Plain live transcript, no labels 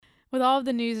With all of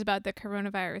the news about the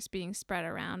coronavirus being spread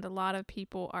around, a lot of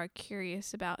people are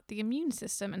curious about the immune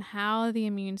system and how the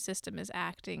immune system is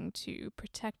acting to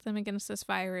protect them against this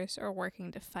virus or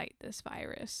working to fight this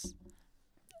virus.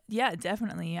 Yeah,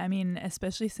 definitely. I mean,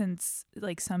 especially since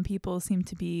like some people seem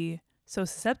to be so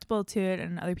susceptible to it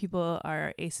and other people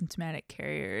are asymptomatic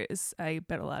carriers. I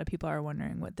bet a lot of people are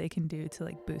wondering what they can do to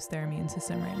like boost their immune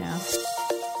system right now.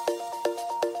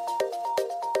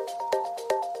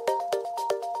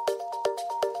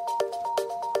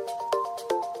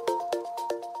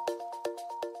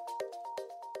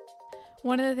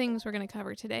 One of the things we're going to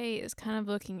cover today is kind of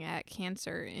looking at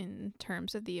cancer in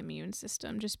terms of the immune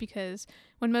system, just because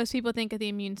when most people think of the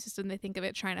immune system, they think of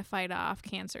it trying to fight off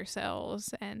cancer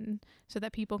cells and so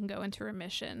that people can go into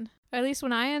remission. At least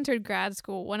when I entered grad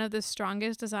school, one of the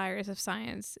strongest desires of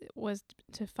science was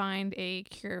to find a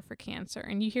cure for cancer.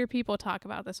 And you hear people talk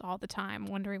about this all the time,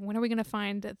 wondering, when are we going to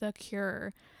find the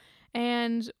cure?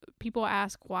 And people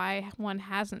ask why one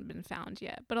hasn't been found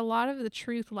yet. But a lot of the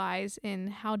truth lies in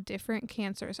how different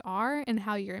cancers are and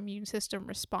how your immune system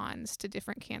responds to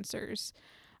different cancers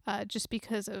just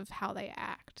because of how they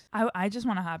act. I just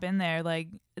want to hop in there. Like,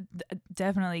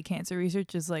 definitely cancer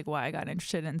research is like why I got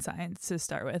interested in science to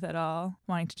start with at all,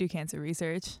 wanting to do cancer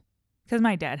research. Because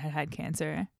my dad had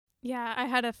cancer. Yeah, I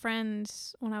had a friend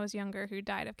when I was younger who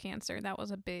died of cancer. That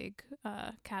was a big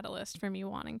catalyst for me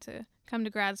wanting to come to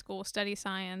grad school, study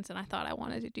science, and I thought I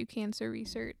wanted to do cancer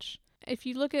research. If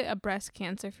you look at a breast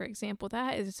cancer, for example,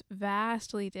 that is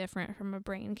vastly different from a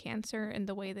brain cancer in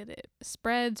the way that it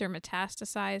spreads or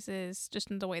metastasizes, just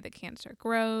in the way that cancer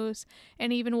grows,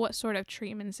 and even what sort of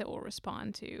treatments it will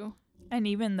respond to. And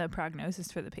even the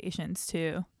prognosis for the patients,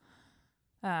 too.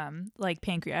 Like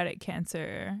pancreatic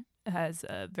cancer has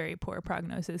a very poor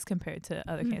prognosis compared to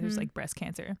other cancers like breast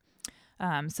cancer.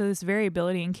 So this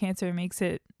variability in cancer makes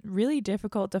it really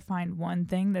difficult to find one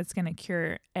thing that's going to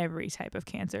cure every type of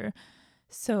cancer.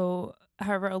 So,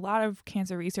 however, a lot of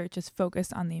cancer research is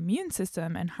focused on the immune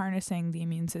system and harnessing the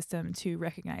immune system to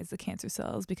recognize the cancer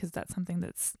cells because that's something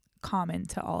that's common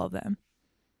to all of them.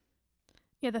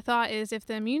 Yeah, the thought is if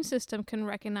the immune system can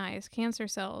recognize cancer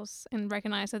cells and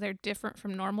recognize that they're different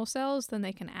from normal cells, then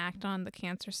they can act on the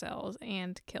cancer cells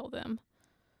and kill them.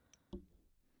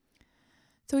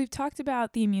 So we've talked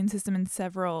about the immune system in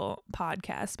several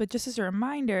podcasts, but just as a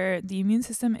reminder, the immune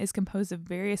system is composed of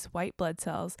various white blood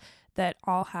cells that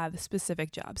all have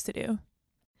specific jobs to do.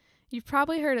 You've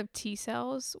probably heard of T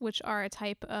cells, which are a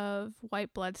type of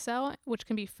white blood cell, which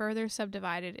can be further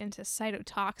subdivided into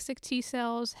cytotoxic T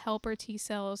cells, helper T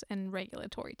cells, and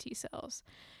regulatory T cells.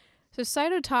 So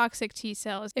cytotoxic T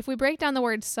cells, if we break down the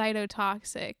word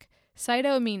cytotoxic,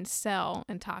 cyto means cell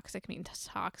and toxic means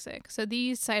toxic. So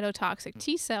these cytotoxic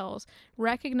T cells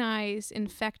recognize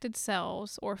infected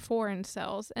cells or foreign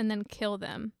cells and then kill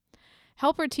them.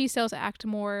 Helper T cells act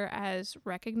more as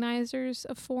recognizers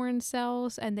of foreign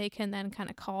cells, and they can then kind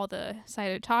of call the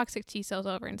cytotoxic T cells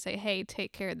over and say, hey,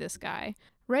 take care of this guy.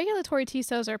 Regulatory T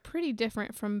cells are pretty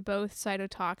different from both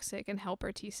cytotoxic and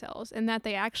helper T cells in that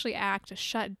they actually act to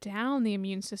shut down the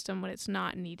immune system when it's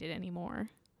not needed anymore.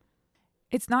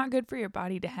 It's not good for your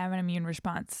body to have an immune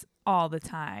response all the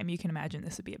time. You can imagine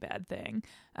this would be a bad thing.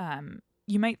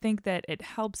 You might think that it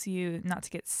helps you not to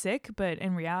get sick, but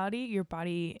in reality, your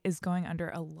body is going under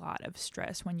a lot of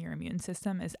stress when your immune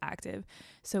system is active.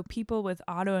 So people with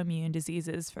autoimmune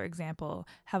diseases, for example,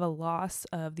 have a loss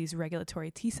of these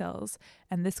regulatory T cells,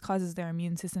 and this causes their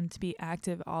immune system to be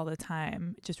active all the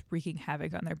time, just wreaking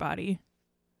havoc on their body.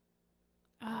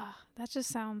 That just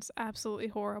sounds absolutely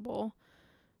horrible.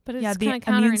 But it's yeah, kind of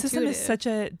the immune system is such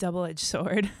a double-edged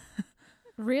sword.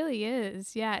 Really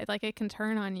is. Yeah, like it can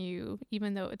turn on you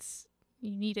even though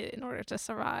you need it in order to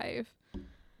survive.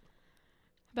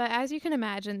 But as you can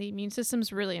imagine, the immune system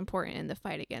is really important in the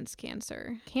fight against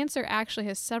cancer. Cancer actually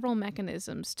has several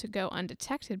mechanisms to go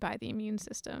undetected by the immune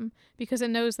system because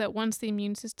it knows that once the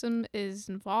immune system is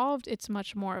involved, it's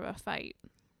much more of a fight.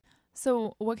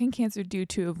 So what can cancer do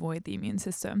to avoid the immune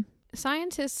system?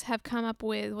 Scientists have come up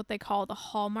with what they call the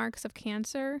hallmarks of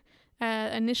cancer.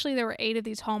 Initially, there were 8 of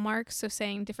these hallmarks, so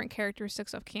saying different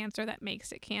characteristics of cancer that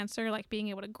makes it cancer, like being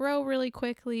able to grow really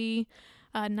quickly,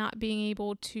 not being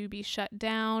able to be shut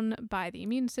down by the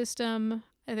immune system.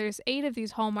 There's 8 of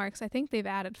these hallmarks. I think they've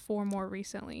added 4 more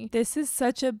recently. This is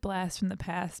such a blast from the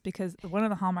past because one of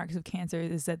the hallmarks of cancer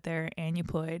is that they're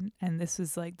aneuploid, and this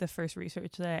was like the first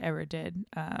research that I ever did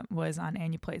was on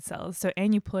aneuploid cells. So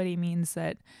aneuploidy means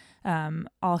that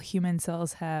all human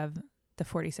cells have the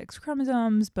 46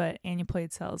 chromosomes, but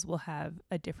aneuploid cells will have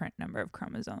a different number of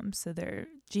chromosomes, so their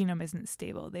genome isn't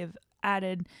stable. They've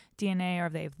added DNA or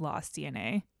they've lost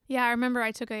DNA. Yeah, I remember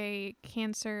I took a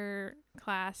cancer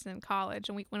class in college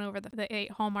and we went over the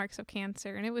 8 hallmarks of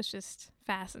cancer, and it was just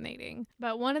fascinating.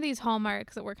 But one of these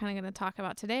hallmarks that we're kind of going to talk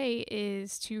about today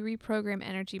is to reprogram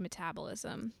energy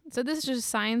metabolism. So this is just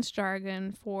science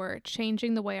jargon for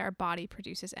changing the way our body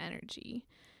produces energy.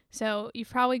 So you've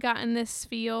probably gotten this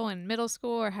feel in middle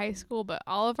school or high school, but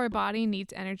all of our body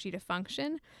needs energy to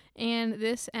function. And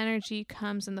this energy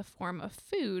comes in the form of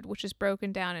food, which is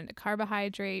broken down into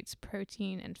carbohydrates,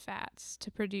 protein, and fats to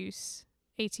produce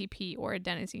ATP, or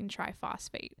adenosine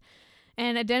triphosphate.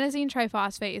 And adenosine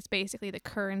triphosphate is basically the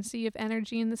currency of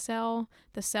energy in the cell.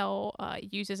 The cell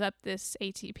uses up this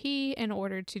ATP in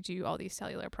order to do all these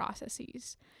cellular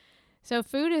processes. So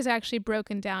food is actually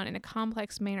broken down in a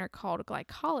complex manner called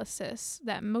glycolysis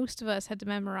that most of us had to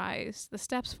memorize the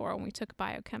steps for when we took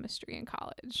biochemistry in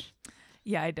college.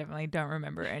 Yeah, I definitely don't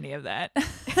remember any of that.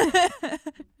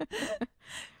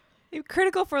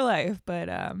 Critical for life, but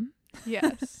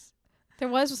Yes. There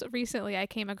was recently I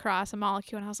came across a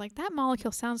molecule and I was like, that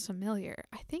molecule sounds familiar.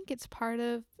 I think it's part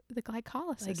of the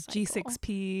glycolysis like cycle.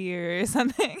 G6P or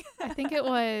something. I think it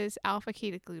was alpha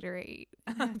ketoglutarate.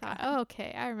 And I thought, oh,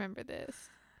 okay, I remember this.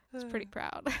 I was pretty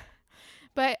proud.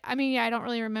 But I mean, yeah, I don't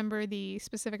really remember the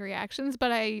specific reactions, but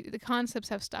the concepts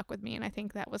have stuck with me, and I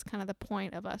think that was kind of the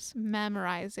point of us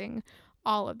memorizing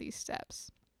all of these steps.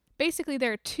 Basically,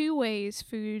 there are 2 ways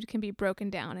food can be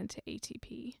broken down into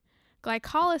ATP.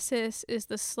 Glycolysis is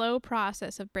the slow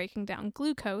process of breaking down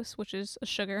glucose, which is a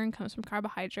sugar and comes from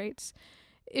carbohydrates.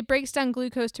 It breaks down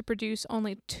glucose to produce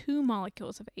only 2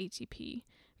 molecules of ATP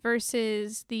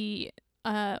versus the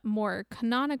more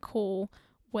canonical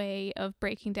way of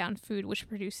breaking down food, which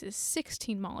produces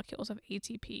 16 molecules of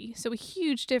ATP. So a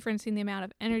huge difference in the amount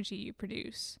of energy you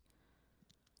produce.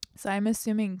 So I'm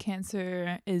assuming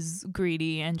cancer is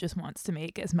greedy and just wants to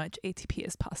make as much ATP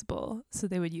as possible. So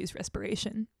they would use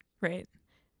respiration, right?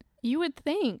 You would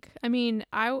think. I mean,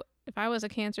 if I was a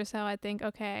cancer cell, I'd think,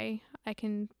 okay, I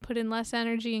can put in less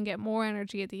energy and get more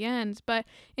energy at the end. But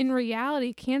in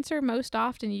reality, cancer most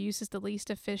often uses the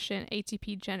least efficient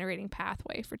ATP generating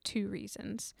pathway for 2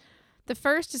 reasons. The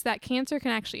first is that cancer can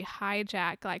actually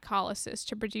hijack glycolysis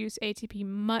to produce ATP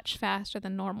much faster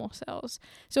than normal cells.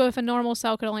 So if a normal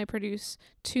cell could only produce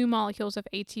 2 molecules of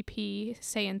ATP,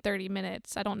 say in 30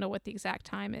 minutes, I don't know what the exact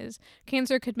time is,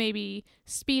 cancer could maybe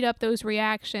speed up those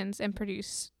reactions and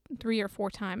produce 3 or 4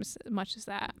 times as much as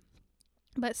that.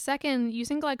 But second,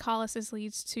 using glycolysis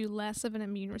leads to less of an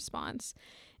immune response.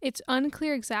 It's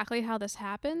unclear exactly how this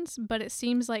happens, but it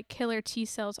seems like killer T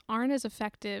cells aren't as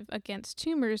effective against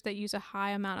tumors that use a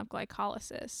high amount of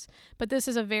glycolysis. But this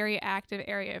is a very active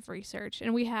area of research,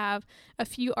 and we have a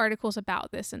few articles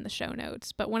about this in the show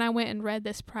notes. But when I went and read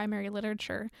this primary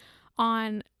literature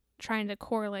on trying to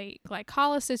correlate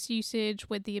glycolysis usage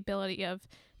with the ability of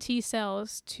T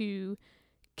cells to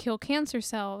kill cancer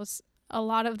cells, a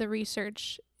lot of the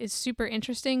research is super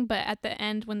interesting, but at the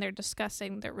end when they're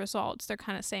discussing their results, they're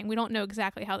kind of saying, we don't know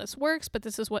exactly how this works, but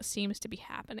this is what seems to be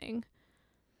happening.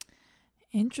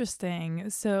 Interesting.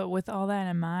 So with all that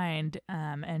in mind,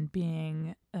 and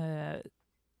being a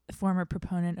former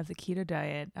proponent of the keto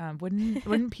diet,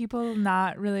 wouldn't people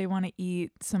not really want to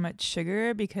eat so much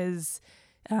sugar because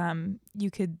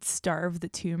you could starve the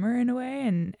tumor in a way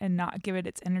and not give it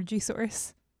its energy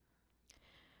source?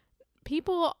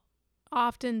 People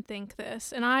often think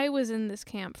this, and I was in this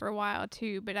camp for a while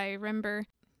too, but I remember,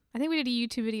 I think we did a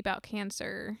YouTube video about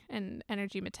cancer and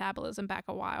energy metabolism back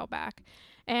a while back,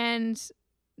 and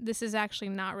this is actually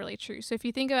not really true. So if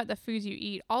you think about the foods you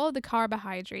eat, all of the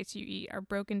carbohydrates you eat are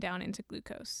broken down into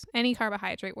glucose. Any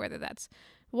carbohydrate, whether that's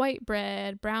white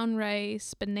bread, brown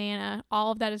rice, banana,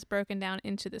 all of that is broken down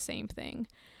into the same thing.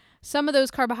 Some of those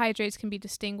carbohydrates can be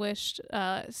distinguished.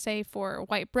 Say for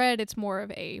white bread, it's more of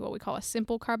what we call a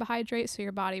simple carbohydrate, so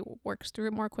your body works through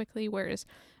it more quickly, whereas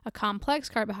a complex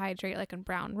carbohydrate like in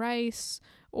brown rice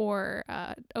or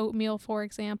oatmeal, for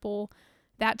example,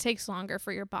 that takes longer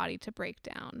for your body to break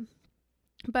down.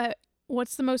 But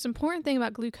what's the most important thing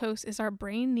about glucose is our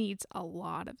brain needs a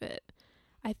lot of it.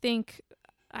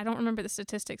 I don't remember the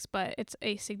statistics, but it's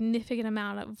a significant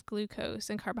amount of glucose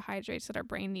and carbohydrates that our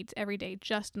brain needs every day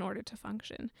just in order to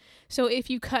function. So if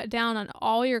you cut down on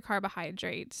all your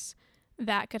carbohydrates,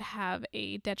 that could have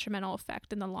a detrimental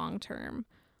effect in the long term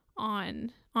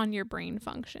on your brain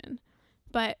function.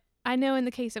 But I know in the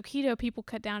case of keto, people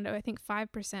cut down to, I think,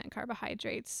 5%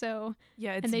 carbohydrates. So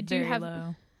yeah, it's and they very do have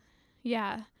low.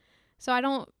 Yeah.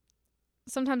 So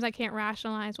sometimes I can't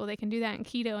rationalize, well, they can do that in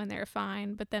keto and they're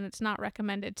fine, but then it's not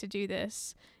recommended to do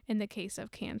this in the case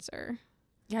of cancer.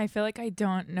 Yeah, I feel like I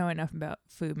don't know enough about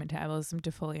food metabolism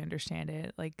to fully understand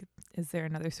it. Like, is there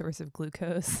another source of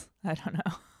glucose? I don't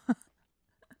know.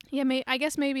 Yeah, I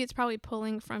guess maybe it's probably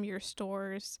pulling from your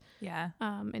stores Yeah.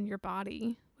 in your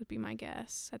body would be my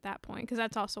guess at that point, because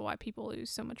that's also why people lose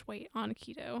so much weight on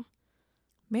keto.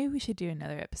 Maybe we should do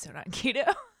another episode on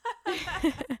keto.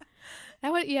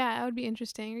 That would be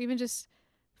interesting, or even just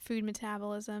food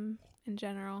metabolism in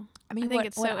general. I mean, I think what,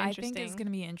 it's what so I interesting. think is going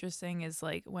to be interesting is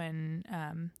like when,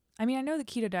 I mean, I know the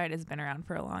keto diet has been around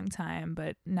for a long time,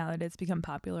 but now that it's become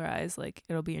popularized, like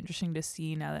it'll be interesting to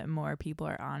see now that more people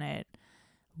are on it,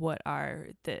 what are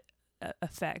the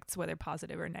effects, whether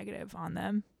positive or negative, on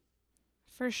them.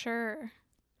 For sure.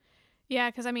 Yeah,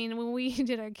 because I mean, when we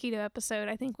did our keto episode,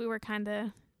 I think we were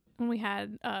when we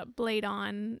had Blade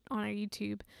on our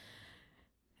YouTube,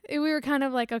 we were kind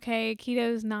of like, okay,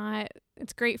 keto's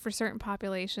it's great for certain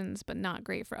populations, but not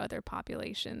great for other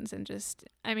populations. And just,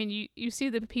 I mean, you see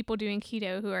the people doing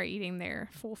keto who are eating their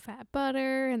full fat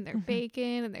butter and their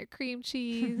bacon and their cream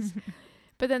cheese.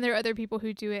 But then there are other people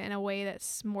who do it in a way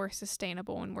that's more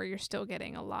sustainable and where you're still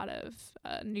getting a lot of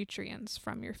nutrients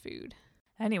from your food.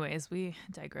 Anyways, we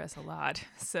digress a lot.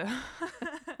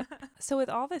 So with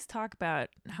all this talk about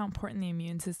how important the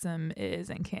immune system is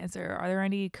in cancer, are there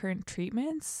any current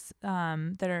treatments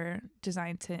that are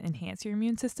designed to enhance your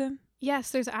immune system?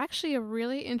 Yes, there's actually a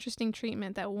really interesting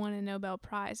treatment that won a Nobel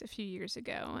Prize a few years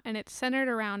ago, and it's centered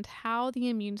around how the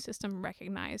immune system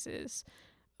recognizes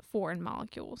foreign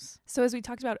molecules. So as we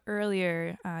talked about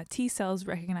earlier, T cells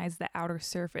recognize the outer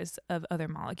surface of other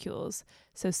molecules.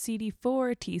 So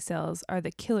CD4 T cells are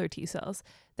the killer T cells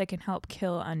that can help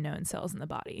kill unknown cells in the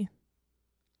body.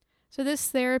 So this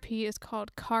therapy is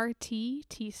called CAR-T,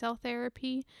 T-cell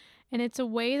therapy, and it's a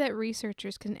way that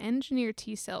researchers can engineer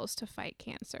T cells to fight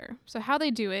cancer. So how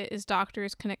they do it is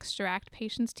doctors can extract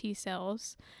patients' T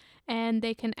cells, and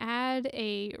they can add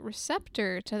a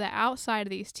receptor to the outside of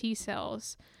these T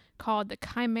cells called the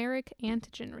chimeric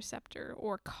antigen receptor,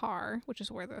 or CAR, which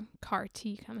is where the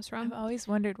CAR-T comes from. I've always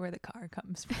wondered where the CAR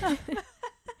comes from.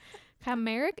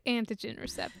 Chimeric antigen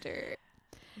receptor.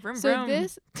 Vroom, So vroom.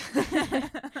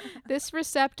 this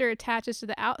receptor attaches to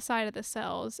the outside of the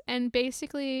cells, and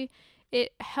basically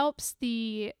it helps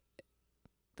the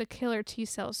killer T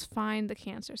cells find the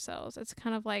cancer cells. It's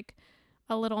kind of like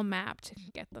a little map to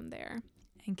get them there.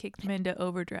 And kick them into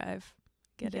overdrive.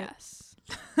 Get yes.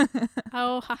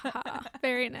 Oh, haha.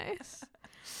 Very nice.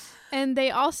 And they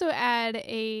also add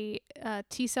a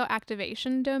T cell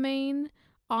activation domain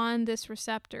on this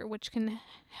receptor, which can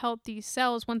help these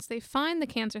cells, once they find the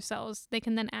cancer cells, they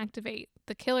can then activate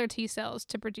the killer T cells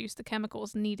to produce the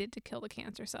chemicals needed to kill the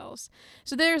cancer cells.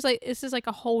 So this is like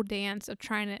a whole dance of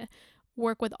trying to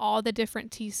work with all the different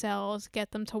T cells,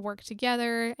 get them to work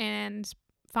together, and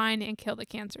find and kill the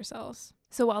cancer cells.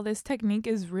 So while this technique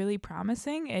is really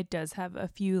promising, it does have a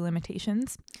few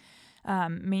limitations.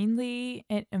 Mainly,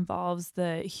 it involves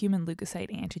the human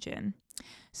leukocyte antigen.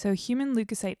 So human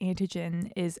leukocyte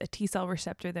antigen is a T cell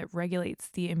receptor that regulates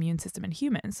the immune system in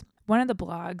humans. One of the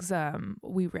blogs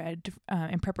we read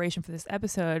in preparation for this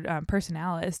episode,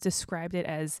 Personalis, described it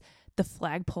as the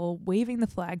flagpole waving the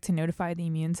flag to notify the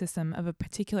immune system of a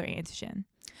particular antigen,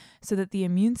 so that the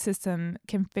immune system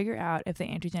can figure out if the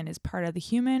antigen is part of the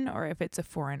human or if it's a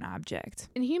foreign object.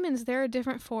 In humans, there are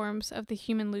different forms of the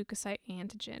human leukocyte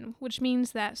antigen, which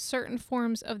means that certain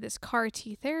forms of this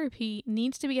CAR-T therapy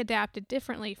needs to be adapted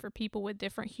differently for people with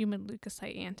different human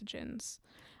leukocyte antigens.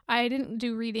 I didn't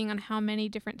do reading on how many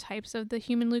different types of the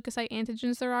human leukocyte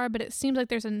antigens there are, but it seems like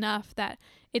there's enough that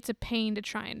it's a pain to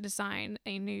try and design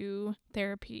a new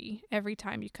therapy every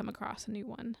time you come across a new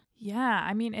one. Yeah,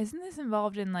 I mean, isn't this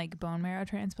involved in like bone marrow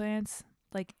transplants,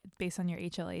 like based on your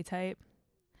HLA type?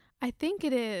 I think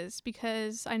it is,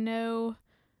 because I know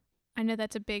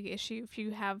that's a big issue. If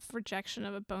you have rejection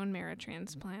of a bone marrow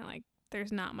transplant, like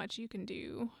there's not much you can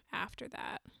do after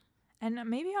that. And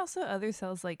maybe also other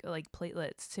cells like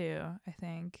platelets too, I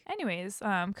think. Anyways,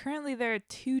 currently there are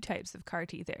two types of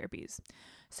CAR-T therapies.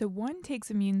 So one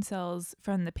takes immune cells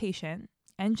from the patient,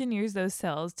 engineers those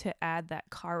cells to add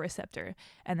that CAR receptor,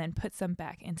 and then puts them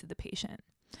back into the patient.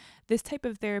 This type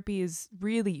of therapy is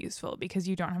really useful because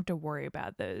you don't have to worry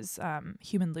about those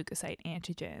human leukocyte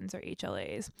antigens or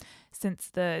HLAs, since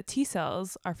the T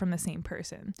cells are from the same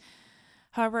person.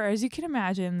 However, as you can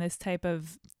imagine, this type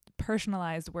of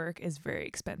personalized work is very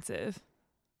expensive.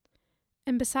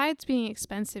 And besides being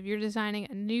expensive, you're designing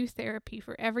a new therapy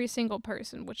for every single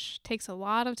person, which takes a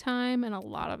lot of time and a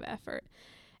lot of effort.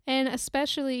 And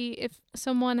especially if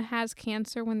someone has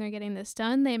cancer when they're getting this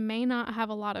done, they may not have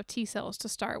a lot of T cells to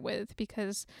start with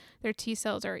because their T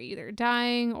cells are either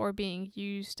dying or being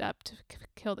used up to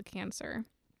kill the cancer.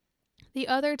 The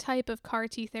other type of CAR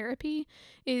T therapy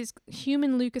is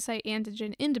human leukocyte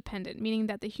antigen independent, meaning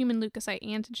that the human leukocyte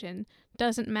antigen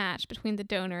doesn't match between the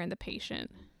donor and the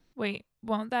patient. Wait,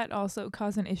 won't that also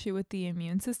cause an issue with the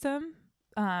immune system?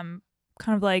 Kind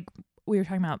of like we were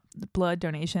talking about blood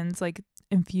donations, like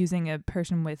infusing a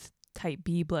person with type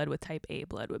B blood with type A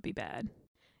blood would be bad.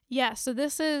 Yeah, so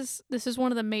this is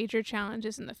one of the major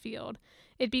challenges in the field.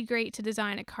 It'd be great to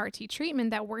design a CAR T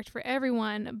treatment that worked for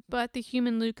everyone, but the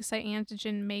human leukocyte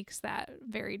antigen makes that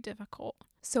very difficult.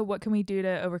 So what can we do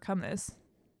to overcome this?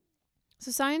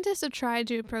 So scientists have tried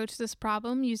to approach this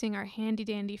problem using our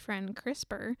handy-dandy friend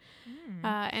CRISPR.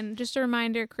 And just a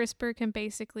reminder, CRISPR can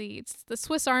basically, it's the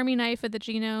Swiss Army knife of the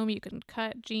genome. You can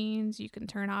cut genes, you can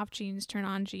turn off genes, turn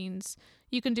on genes.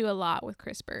 You can do a lot with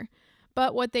CRISPR.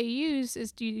 But what they use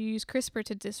is to use CRISPR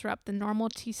to disrupt the normal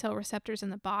T cell receptors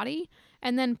in the body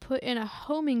and then put in a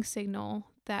homing signal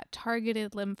that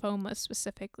targeted lymphomas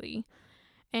specifically.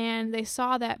 And they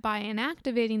saw that by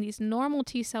inactivating these normal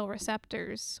T cell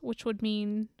receptors, which would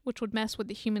mess with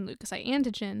the human leukocyte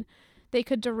antigen, they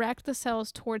could direct the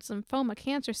cells towards lymphoma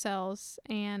cancer cells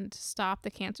and stop the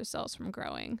cancer cells from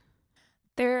growing.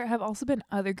 There have also been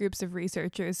other groups of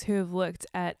researchers who have looked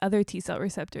at other T cell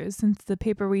receptors, since the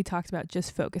paper we talked about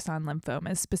just focused on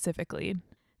lymphomas specifically.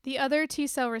 The other T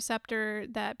cell receptor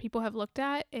that people have looked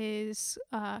at is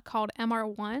called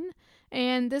MR1,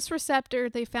 and this receptor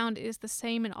they found is the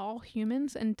same in all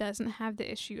humans and doesn't have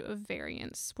the issue of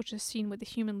variance, which is seen with the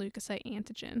human leukocyte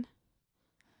antigen.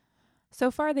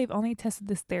 So far, they've only tested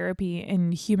this therapy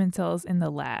in human cells in the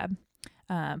lab,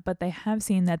 but they have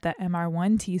seen that the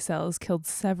MR1 T cells killed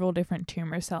several different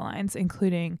tumor cell lines,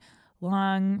 including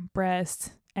lung,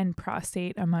 breast, and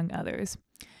prostate, among others.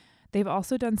 They've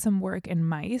also done some work in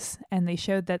mice, and they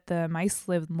showed that the mice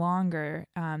lived longer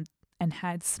and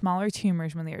had smaller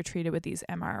tumors when they were treated with these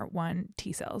MR1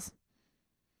 T cells.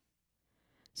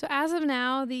 So as of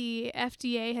now, the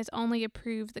FDA has only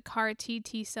approved the CAR T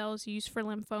cells used for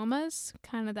lymphomas,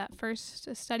 kind of that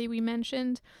first study we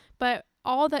mentioned. But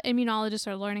all that immunologists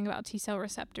are learning about T cell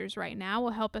receptors right now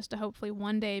will help us to hopefully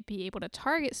one day be able to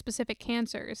target specific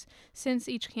cancers, since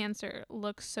each cancer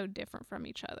looks so different from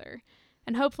each other.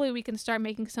 And hopefully we can start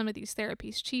making some of these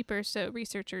therapies cheaper so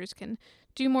researchers can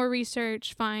do more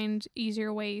research, find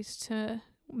easier ways to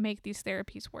make these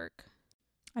therapies work.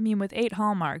 I mean, with 8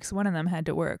 hallmarks, one of them had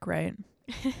to work, right?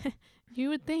 You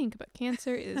would think, but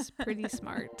cancer is pretty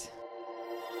smart.